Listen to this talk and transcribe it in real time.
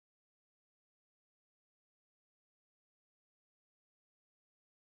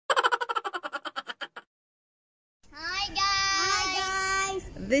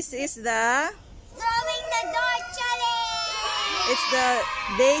This is the Throwing the dart challenge! it's the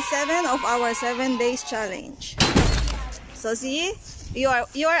day 7 of our 7 days challenge. So see, you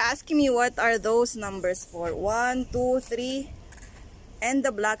are asking me what are those numbers for. 1, 2, 3, and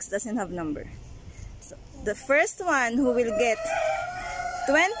the blocks doesn't have number. So the first one who will get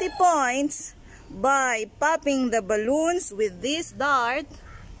 20 points by popping the balloons with this dart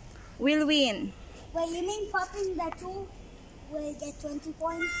will win. Wait, you mean popping the 2 will get 20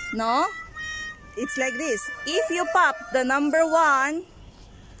 points? No? It's like this. If you pop the number 1,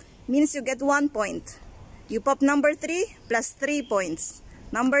 means you get 1 point. You pop number 3 plus 3 points.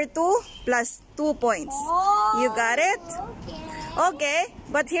 Number 2 plus 2 points. Oh, You got it? okay. Okay,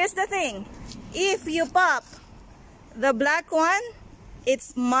 but here's the thing. If you pop the black one,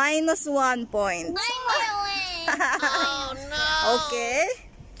 it's minus 1 point. I will win! Oh no! Okay?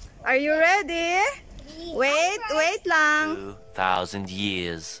 Are you ready? Wait lang. 2,000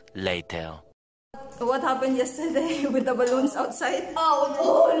 years later. What happened yesterday with the balloons outside?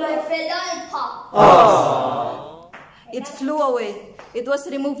 Like fell down and pop. It flew away. It was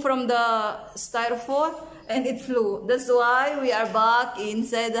removed from the styrofoam and it flew. That's why we are back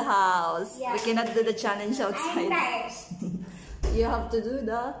inside the house. Yeah. We cannot do the challenge I'm outside. first. You have to do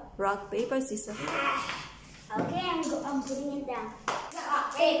the rock, paper, scissors. Okay, I'm putting it down.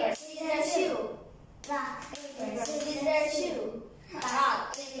 Rock, paper, scissors, shoe. Rock, paper, scissors, shoe.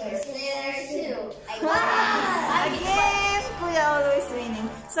 Rock, paper, scissors, shoe. Again, Kuya always winning.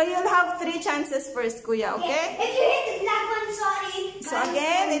 So you'll have 3 chances first, Kuya, okay? If you hit the black one, sorry. So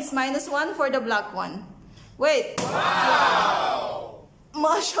again, it's minus 1 for the black one. Wait. Wow!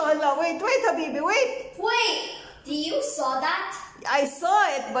 Mashallah. Wait, Habibi, wait. Wait, do you saw that? I saw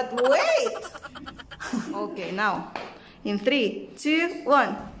it, but wait. Okay, now. In 3, 2,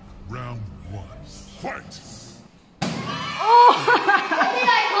 1. Round 1. Fight! Oh! What did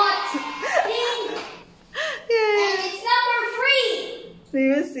I caught? Pink. Yeah. And it's number 3. Do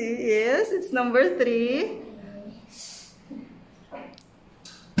you see? Yes, it's number 3.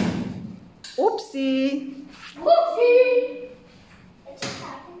 Oopsie. Whoopsie. It just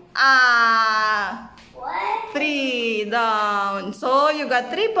happened. Ah. What? 3 down. So you got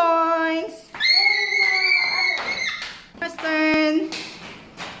 3 points. First turn.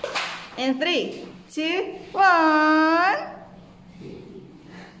 In 3, 2, 1.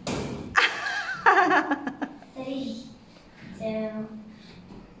 3, 2,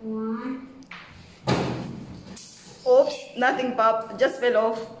 1. Oops, nothing popped. Just fell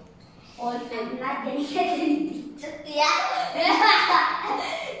off. I'm not gonna get anything. Yeah.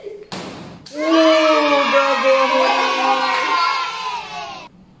 Oh, bravo.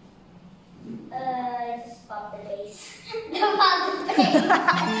 Just pop the base. Pop the base.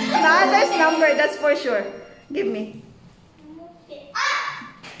 Nah, there's number. That's for sure. Give me.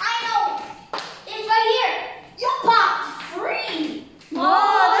 I know. It's right here. You popped 3.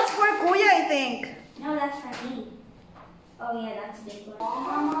 Oh, that's for Kuya, I think. No, that's for me. Oh yeah, that's a big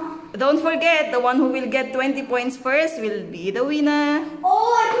one. Don't forget, the one who will get 20 points first will be the winner.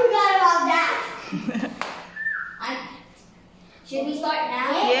 Oh, I forgot about that. Should we start now?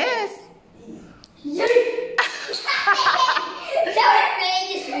 Yes. Now we're playing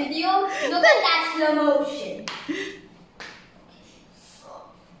this video. Look at that slow motion.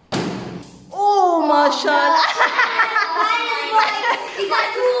 Oh, mashallah. You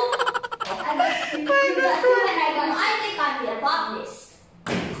got 2. I got 2. You got 2 and I got. I think I'm gonna pop this.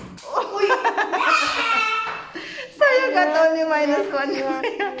 So you got only minus 1.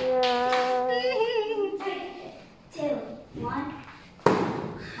 2, 1.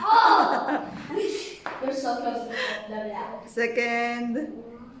 Oh! You're so close to the black. Second.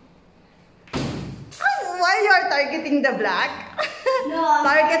 Why you are targeting the black? No, I'm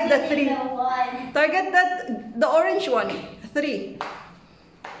Target the targeting 3. the 1. Target the orange one. 3.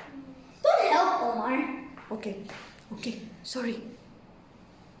 Don't help, Omar. Okay. Okay. Sorry.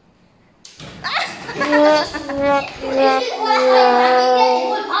 This is what it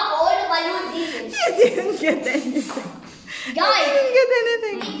would pop all the balloons easily. You didn't get anything. You Guys, didn't get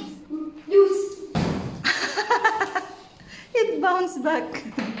anything. loose. It bounced back.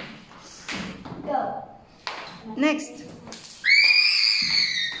 Go. Next.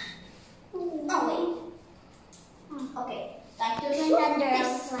 No, wait. Okay. Time to shoot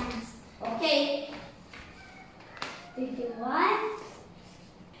this. Okay. 3, 2, 1.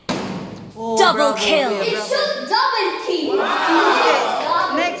 Oh, Double bravo, kill. Kuya, It bravo. should double team. Okay.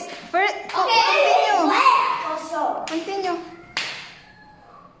 Next. First. Oh, Okay. continue. Where? Also. Continue.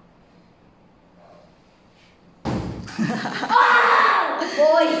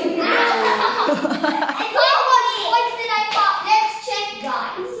 Boy. How much points did I pop? Let's check,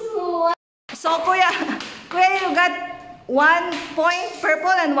 guys. 1 point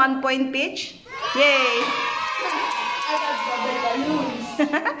purple and 1 point peach. Yay! I got bubble balloons.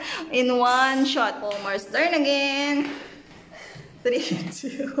 In one shot. Omar's turn again. 3,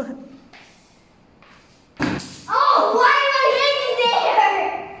 2, 1. Oh, why am I hanging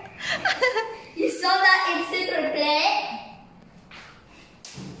there? You saw that instant replay?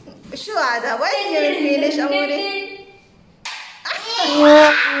 Shuada, why did you finish, Amuri?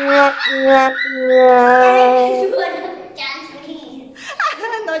 Chance, please.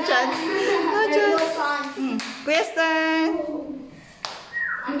 No chance. No chance. Question.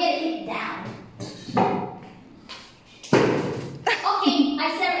 I'm gonna hit down. Okay, I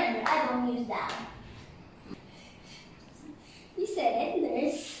surrender. I don't use that. You said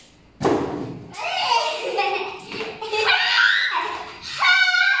endless.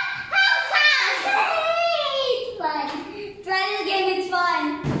 It's fun. Try this game, it's fun.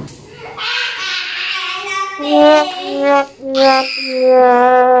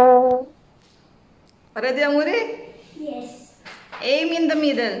 Ready, Amuri? Yes. Aim in the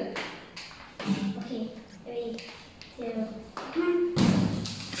middle. Okay. 3, 2, 1.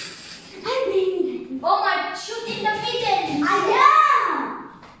 I'm aiming. Omar, shoot in the middle. I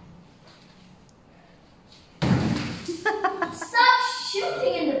am. Stop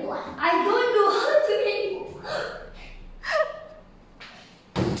shooting in the black. I don't know how to aim.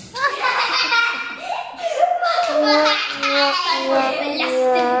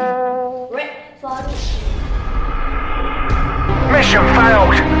 Mission failed.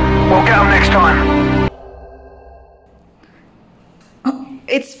 We'll get them next time.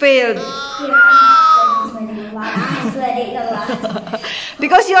 It's failed. I'm sweating a lot.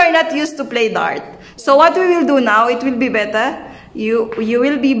 Because you are not used to play dart. So what we will do now, it will be better. You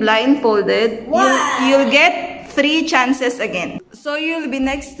will be blindfolded. You'll get 3 chances again. So you'll be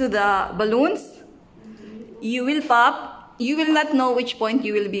next to the balloons. You will pop. You will not know which point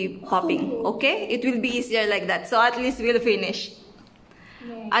you will be popping. Okay? It will be easier like that. So at least we'll finish.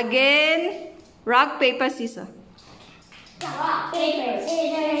 Again, rock, paper, scissors. Rock, paper,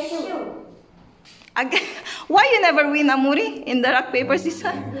 scissors, shoot. Again, why you never win, Amuri, in the rock, paper,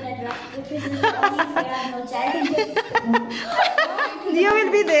 scissors? You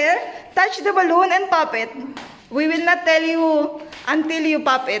will be there, touch the balloon and pop it. We will not tell you until you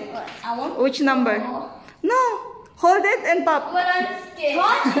pop it. Which number? No, hold it and pop. But I'm scared.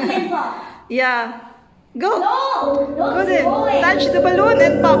 Touch and pop. Yeah, go. No, Go there, touch the balloon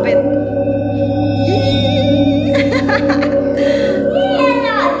and pop it.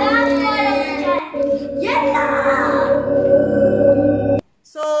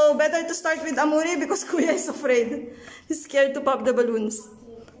 So, better to start with Amuri because Kuya is afraid. He's scared to pop the balloons.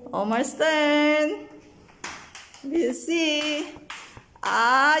 Omar's turn. We'll see.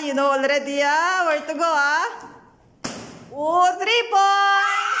 You know already, where to go, Oh, 3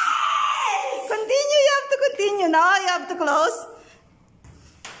 points! Continue, you have to continue. Now you have to close.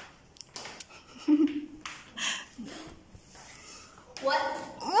 What?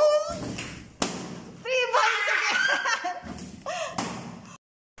 3 points again.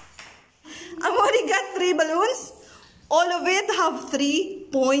 Amori got 3 balloons. All of it have 3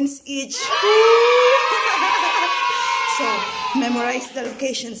 points each. So, memorize the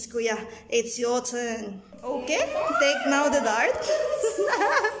locations, Kuya. It's your turn. Okay, take now the dart.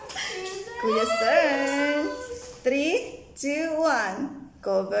 Kuya's turn. 3, 2, 1.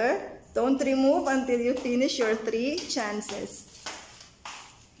 Cover. Don't remove until you finish your 3 chances.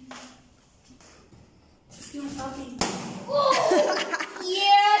 Oh,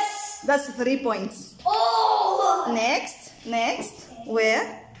 yes! That's 3 points. Oh! Next.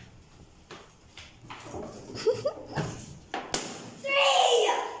 Where? 3!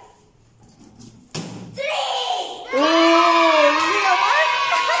 Oh, really, Omar?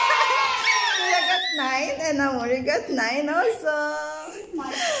 Kuya got 9 and Amori got 9 also.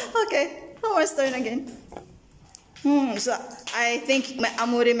 Okay, Omar's turn again. So I think my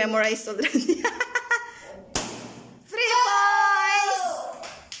Amori memorized already. 3 points!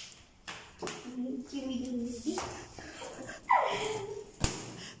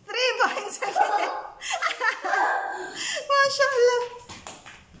 3 points again. Mashallah.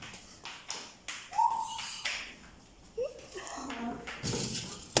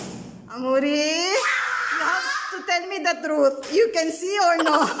 Amuri, you have to tell me the truth. You can see or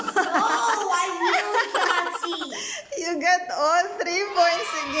no? Oh, I really cannot see. You got all 3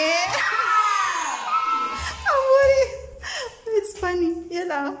 points again. Amuri, it's funny.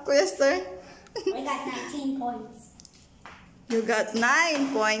 Yala, Kuya's turn. I got 19 points. You got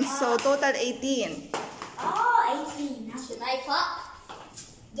 9 points, so total 18. Oh, 18. Now should I pop?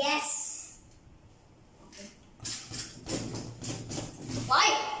 Yes.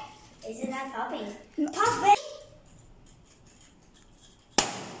 Five. Isn't that popping? Pop it.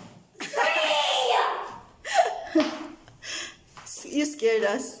 Three. You scared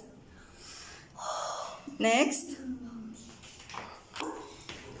us. Next.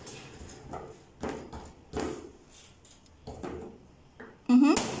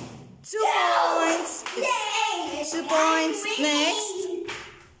 Mm-hmm. 2 points. Yay! 2 points. Next.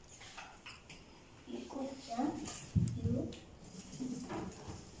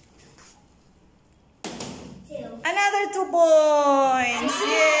 Another 2 points.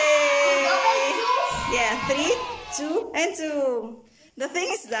 Yay! Yeah, 3, 2, and 2. The thing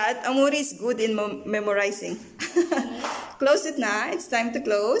is that Amuri is good in memorizing. Close it now. It's time to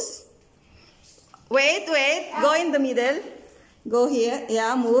close. Wait. Go in the middle. Go here.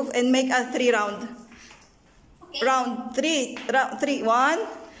 Yeah, move and make a 3 round. Okay. Round 3. Round 3. 1,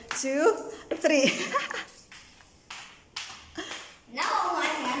 2, 3. Now I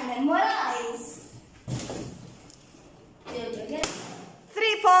can memorize.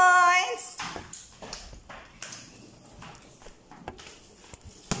 3 points.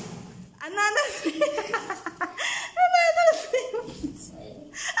 Another 3. Another 3 points.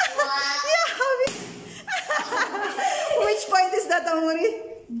 Which point is that, Amuri?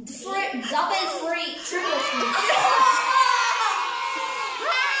 Double free, triple free.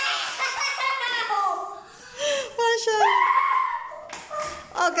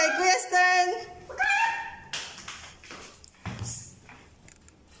 Okay, Kuya's turn.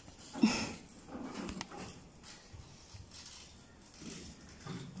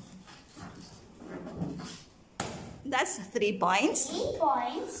 That's 3 points. 3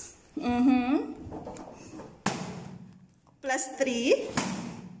 points. Mm-hmm. Plus 3.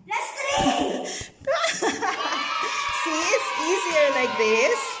 Plus 3. See, it's easier like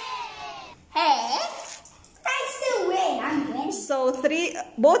this. Hey, I still win. I'm winning. So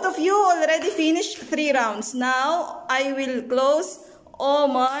both of you already finished 3 rounds. Now I will close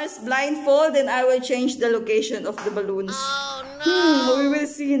Omar's blindfold and I will change the location of the balloons. Oh no! We will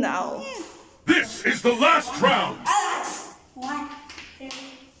see now. This is the last round. 1, 2,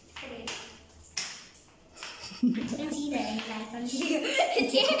 3. It's either like from here.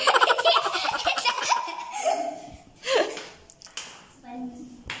 It's here.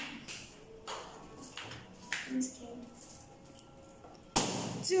 It's here.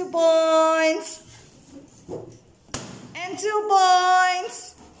 2 points. And 2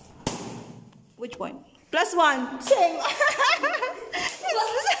 points. Which point? Plus 1. Same.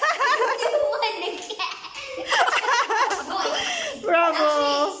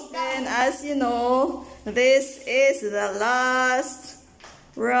 Bravo. And as you know, this is the last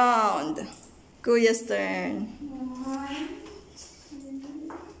round. Kuya's turn. 1, 2,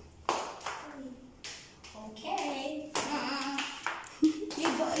 3. Okay.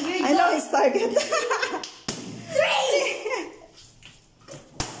 I know his target. 3.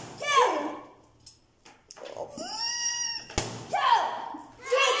 2. 2.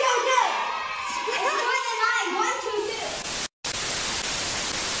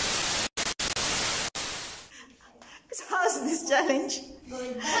 So how's this challenge?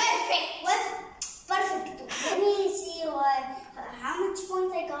 Good. Perfect. Perfect. Let me see how much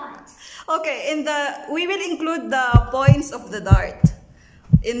points I got. Okay, we will include the points of the dart.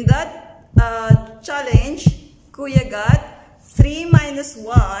 In that challenge, Kuya got 3 minus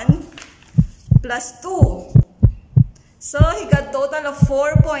 1 plus 2. So he got total of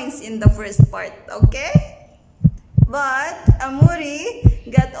 4 points in the first part, okay? But Amuri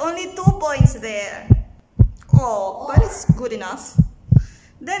got only 2 points there. Oh, but it's good enough.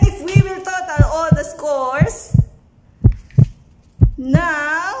 Then if we will total all the scores,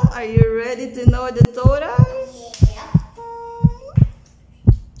 now, are you ready to know the total? Yeah.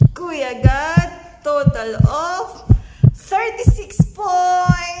 Kuya got total of 36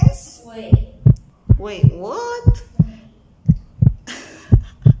 points. Wait, what?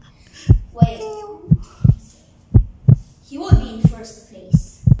 Wait. He will be in first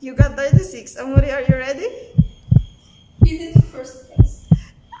place. You got 36. Amuri, are you ready? He's in first place.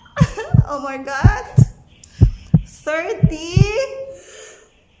 Oh my God. 34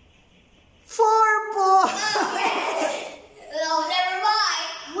 points. Oh, never mind.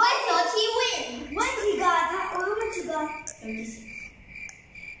 Why not he win? What he got? How much you got? 36.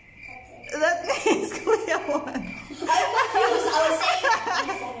 That means Kuya won. I'm confused. I was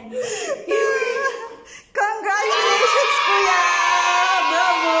saying 37. Congratulations, Kuya.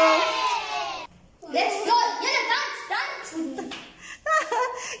 Bravo. Let's go. You're dance with me.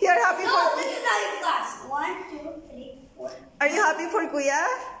 You're happy No, for... this is not even class. 1, 2, 3, 4. Are you happy for Kuya?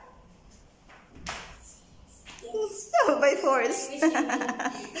 Yes. By force.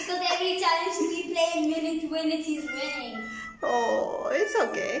 Because every challenge we play in minute, he's winning. Oh, it's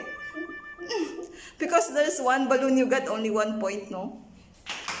okay. Because there's one balloon, you got only 1 point, no?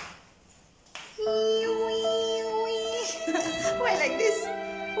 Why like this?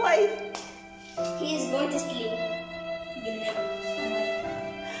 Why? He is going to sleep.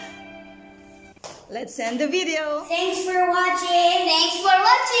 Let's end the video. Thanks for watching.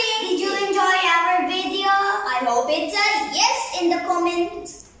 Did you enjoy our video? I hope it's a yes in the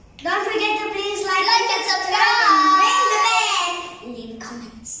comments. Don't forget to please like and subscribe and ring the bell. And leave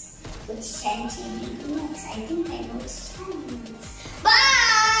comments. Which channel you like? I think I know which channel.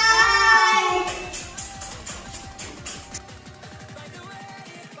 Bye!